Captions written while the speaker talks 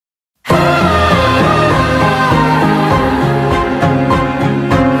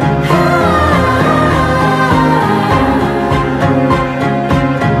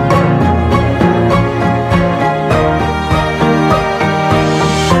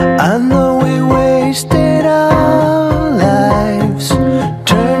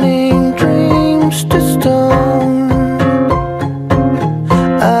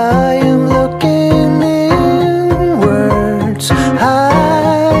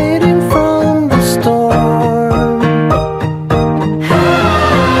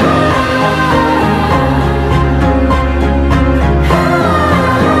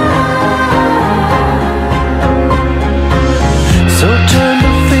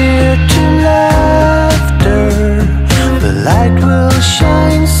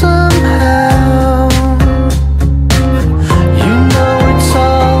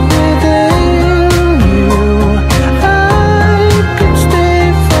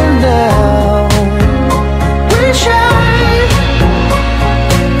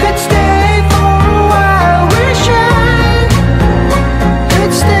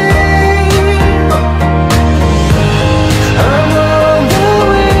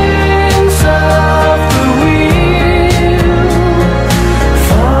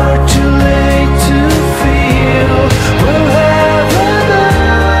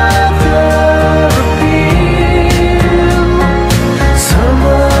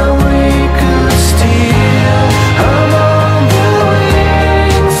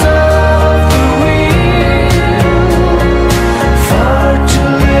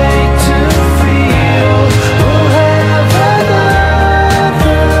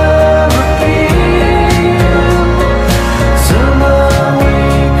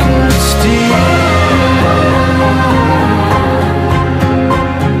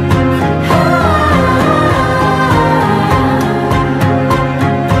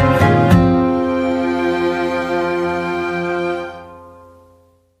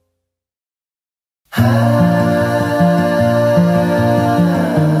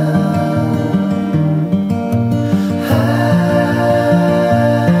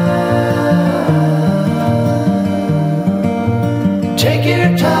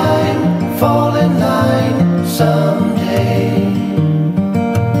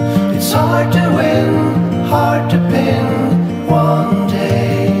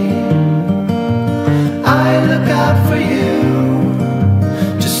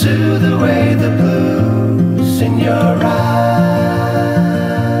your eyes.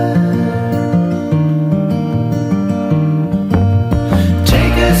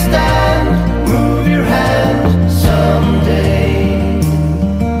 Take a stand, move your hand someday.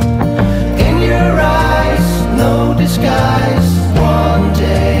 In your eyes, no disguise. One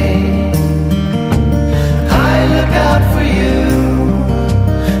day I look out for you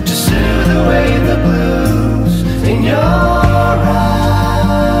to soothe away the blues in your eyes.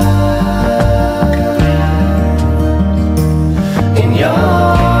 In your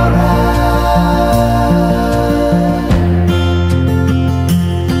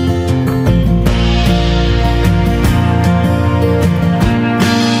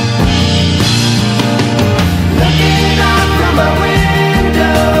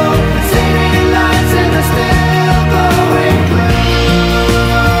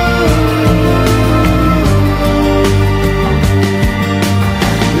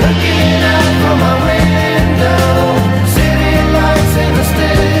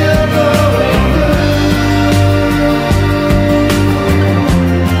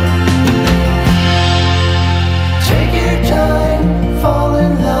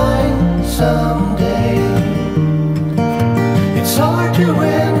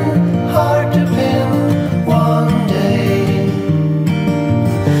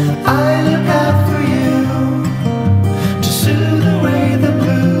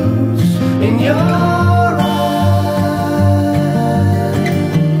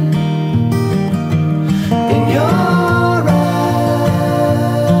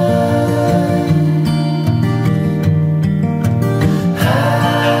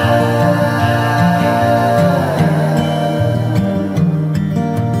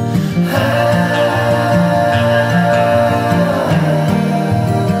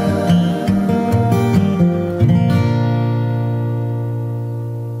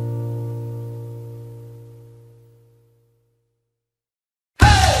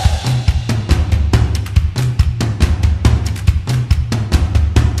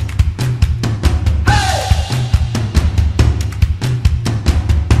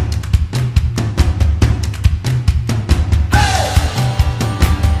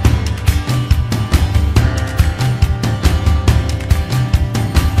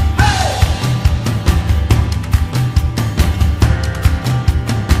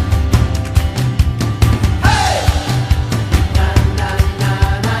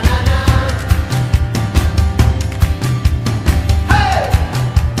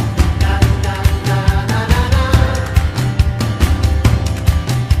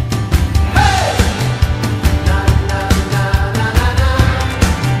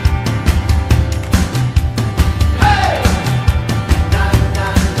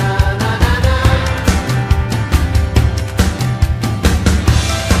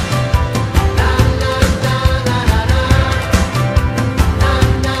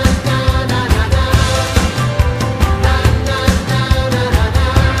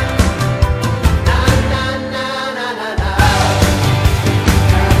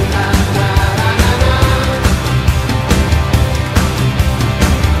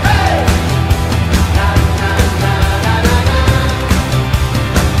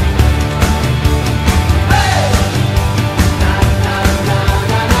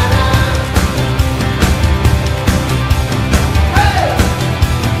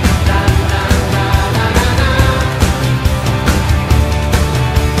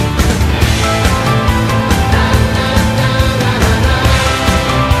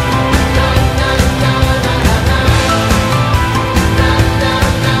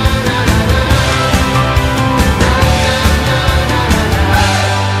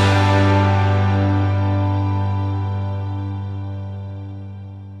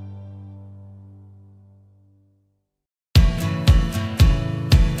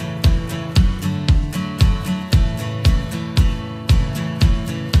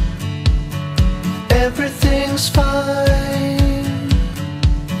everything's fine.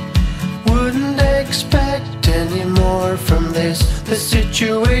 Wouldn't expect any more from this. The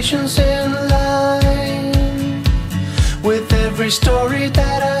situation's in line with every story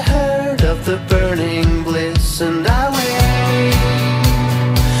that I heard of the burning bliss. And I wait,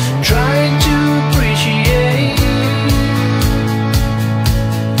 trying to appreciate.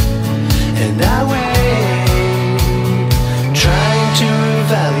 And I wait, trying to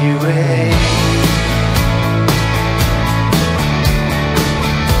evaluate.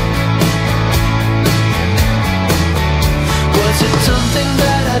 Was it something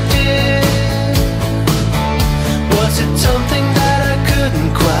that I did? Was it something that I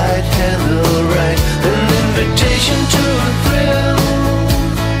couldn't quite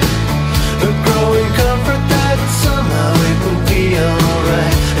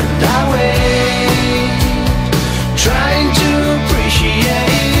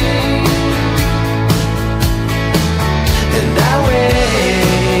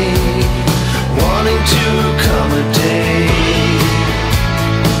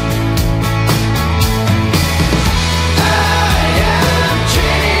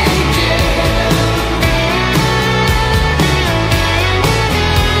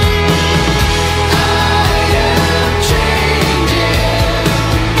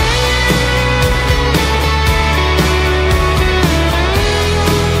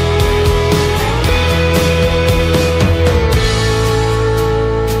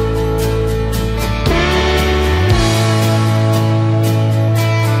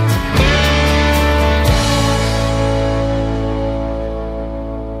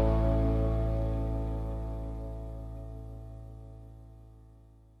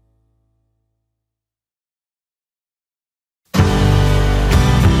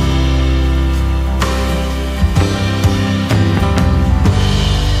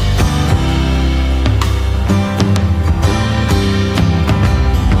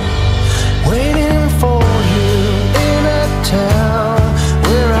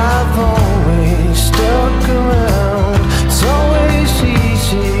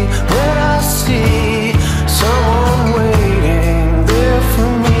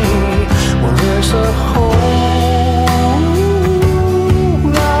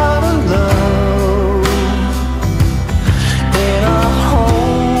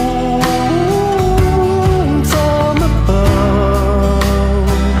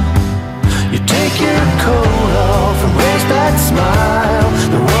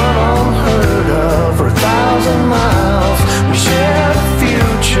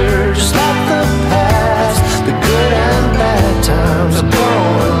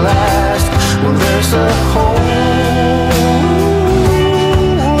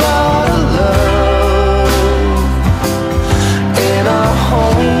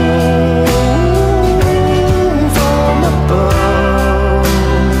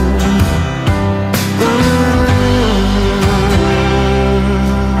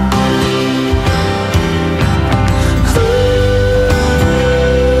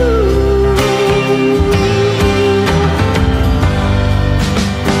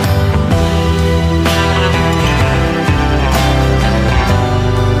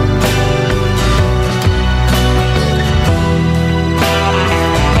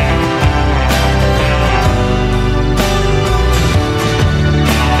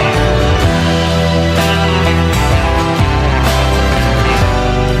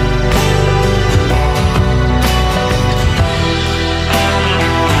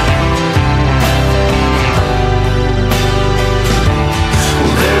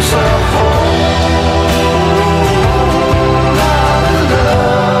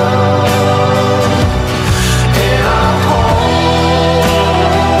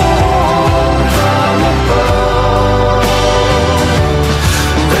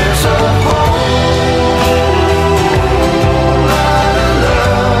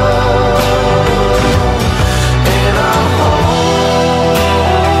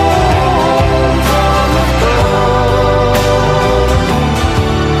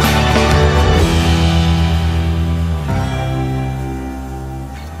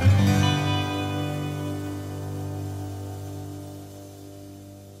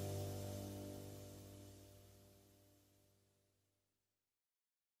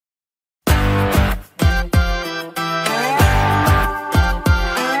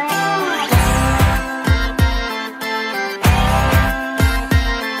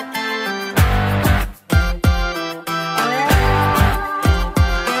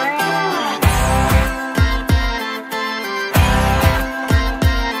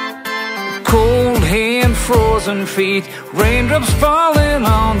 1,000 feet, raindrops falling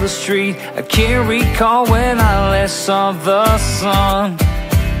on the street. I can't recall when I last saw the sun.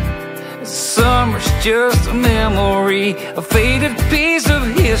 Summer's just a memory, a faded piece of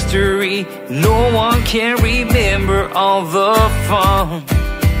history. No one can remember all the fun.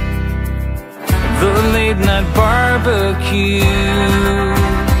 The late night barbecue,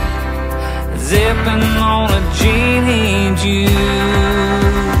 zipping on a gin and juice,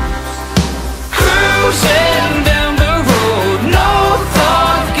 cruising down the road, no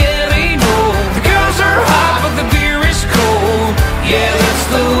thought of getting old. The girls are hot but the beer is cold. Yeah, that's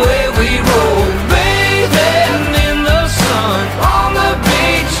the way we roll. Bathing in the sun, on the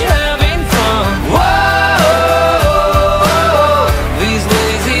beach having fun. Whoa, these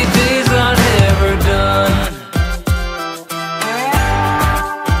lazy days are never done.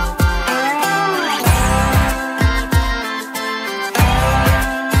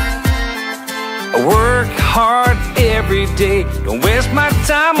 I work hard every day, don't waste my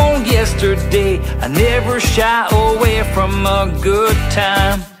time on yesterday. I never shy away from a good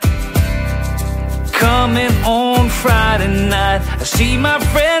time. Coming on Friday night, I see my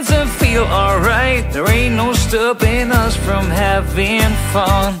friends and feel alright. There ain't no stopping us from having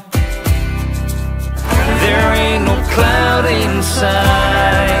fun. There ain't no cloud in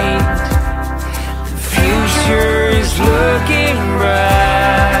sight. The future is looking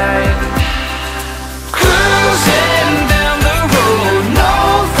bright. Cruising down the road, no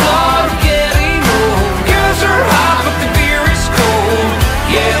thought of getting old. Girls are hot but the beer is cold.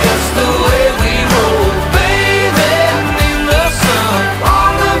 Yeah, that's the way we roll. Bathing in the sun,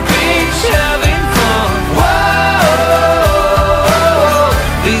 on the beach having fun. Whoa,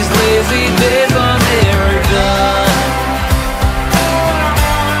 these lazy days are never done.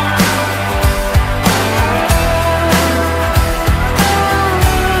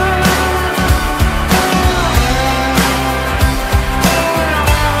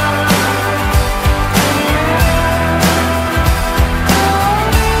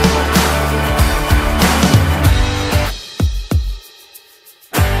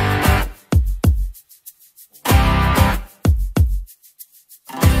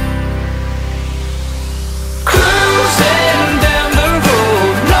 Cruising down the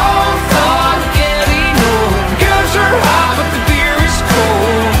road, no thought of getting old. Girls are hot but the beer is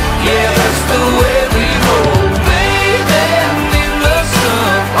cold. Yeah, that's the way we roll. Bathing in the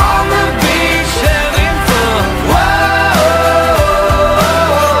sun, on the beach having fun. Whoa,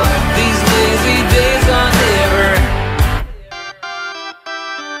 these lazy days are never.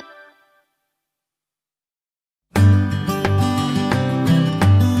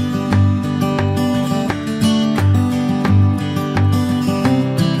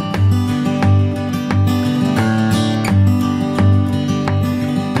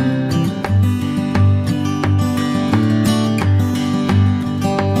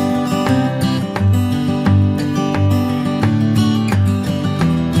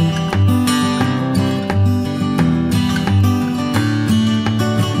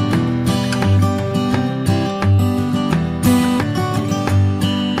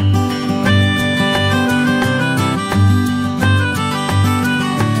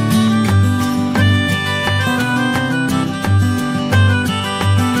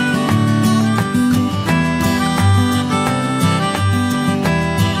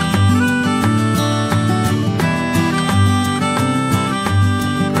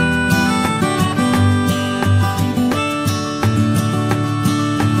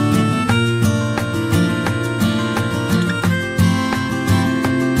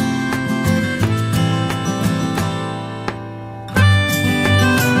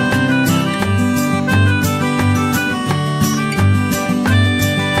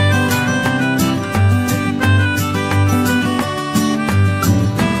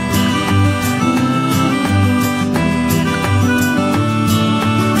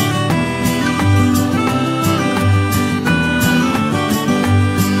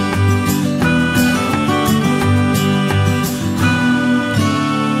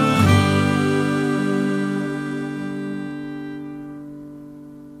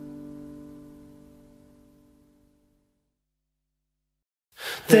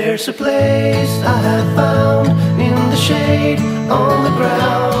 There's a place I have found in the shade on the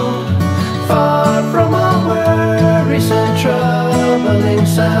ground, far from all worries and troubling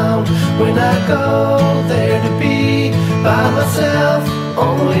sound. When I go there to be by myself,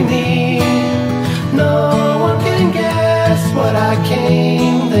 only me, no one can guess what I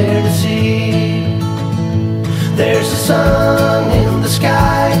came there to see. There's a sun in the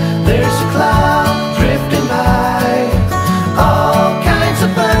sky, there's a cloud drifting by. All kinds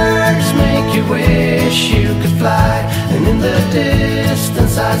of birds make you wish you could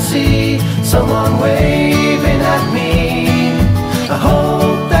distance I see someone waving at me. I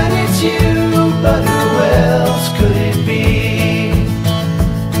hope that it's you, but who else could it be?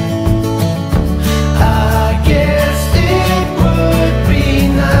 I guess it would be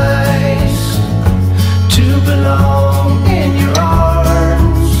nice to belong in your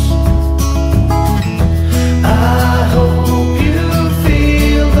arms. I hope you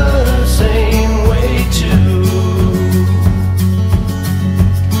feel the same way too.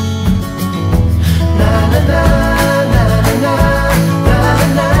 Na na na na na na na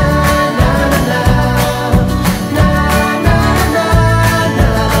na na na na na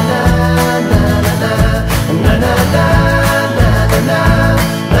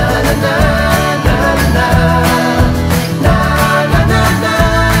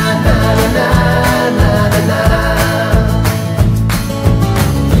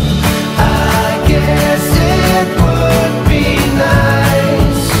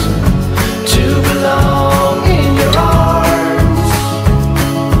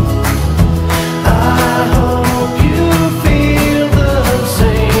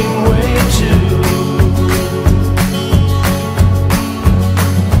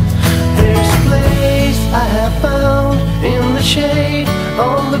shade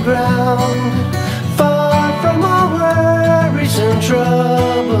on the ground, far from all worries and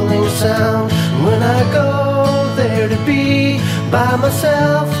troubling sound. When I go there to be by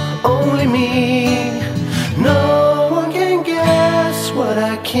myself, only me, no one can guess what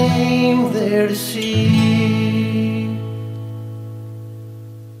I came there to see.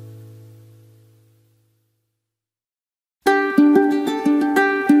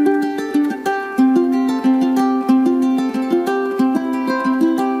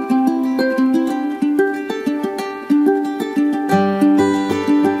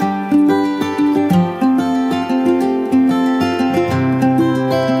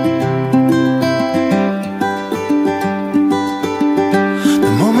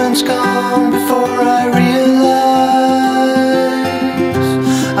 Gone before I realized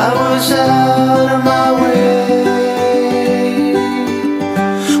I was out of my way.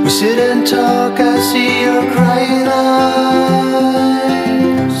 We sit and talk, I see your crying eyes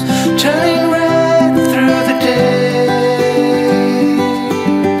turning red through the day.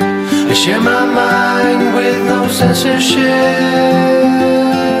 I share my mind with no censorship.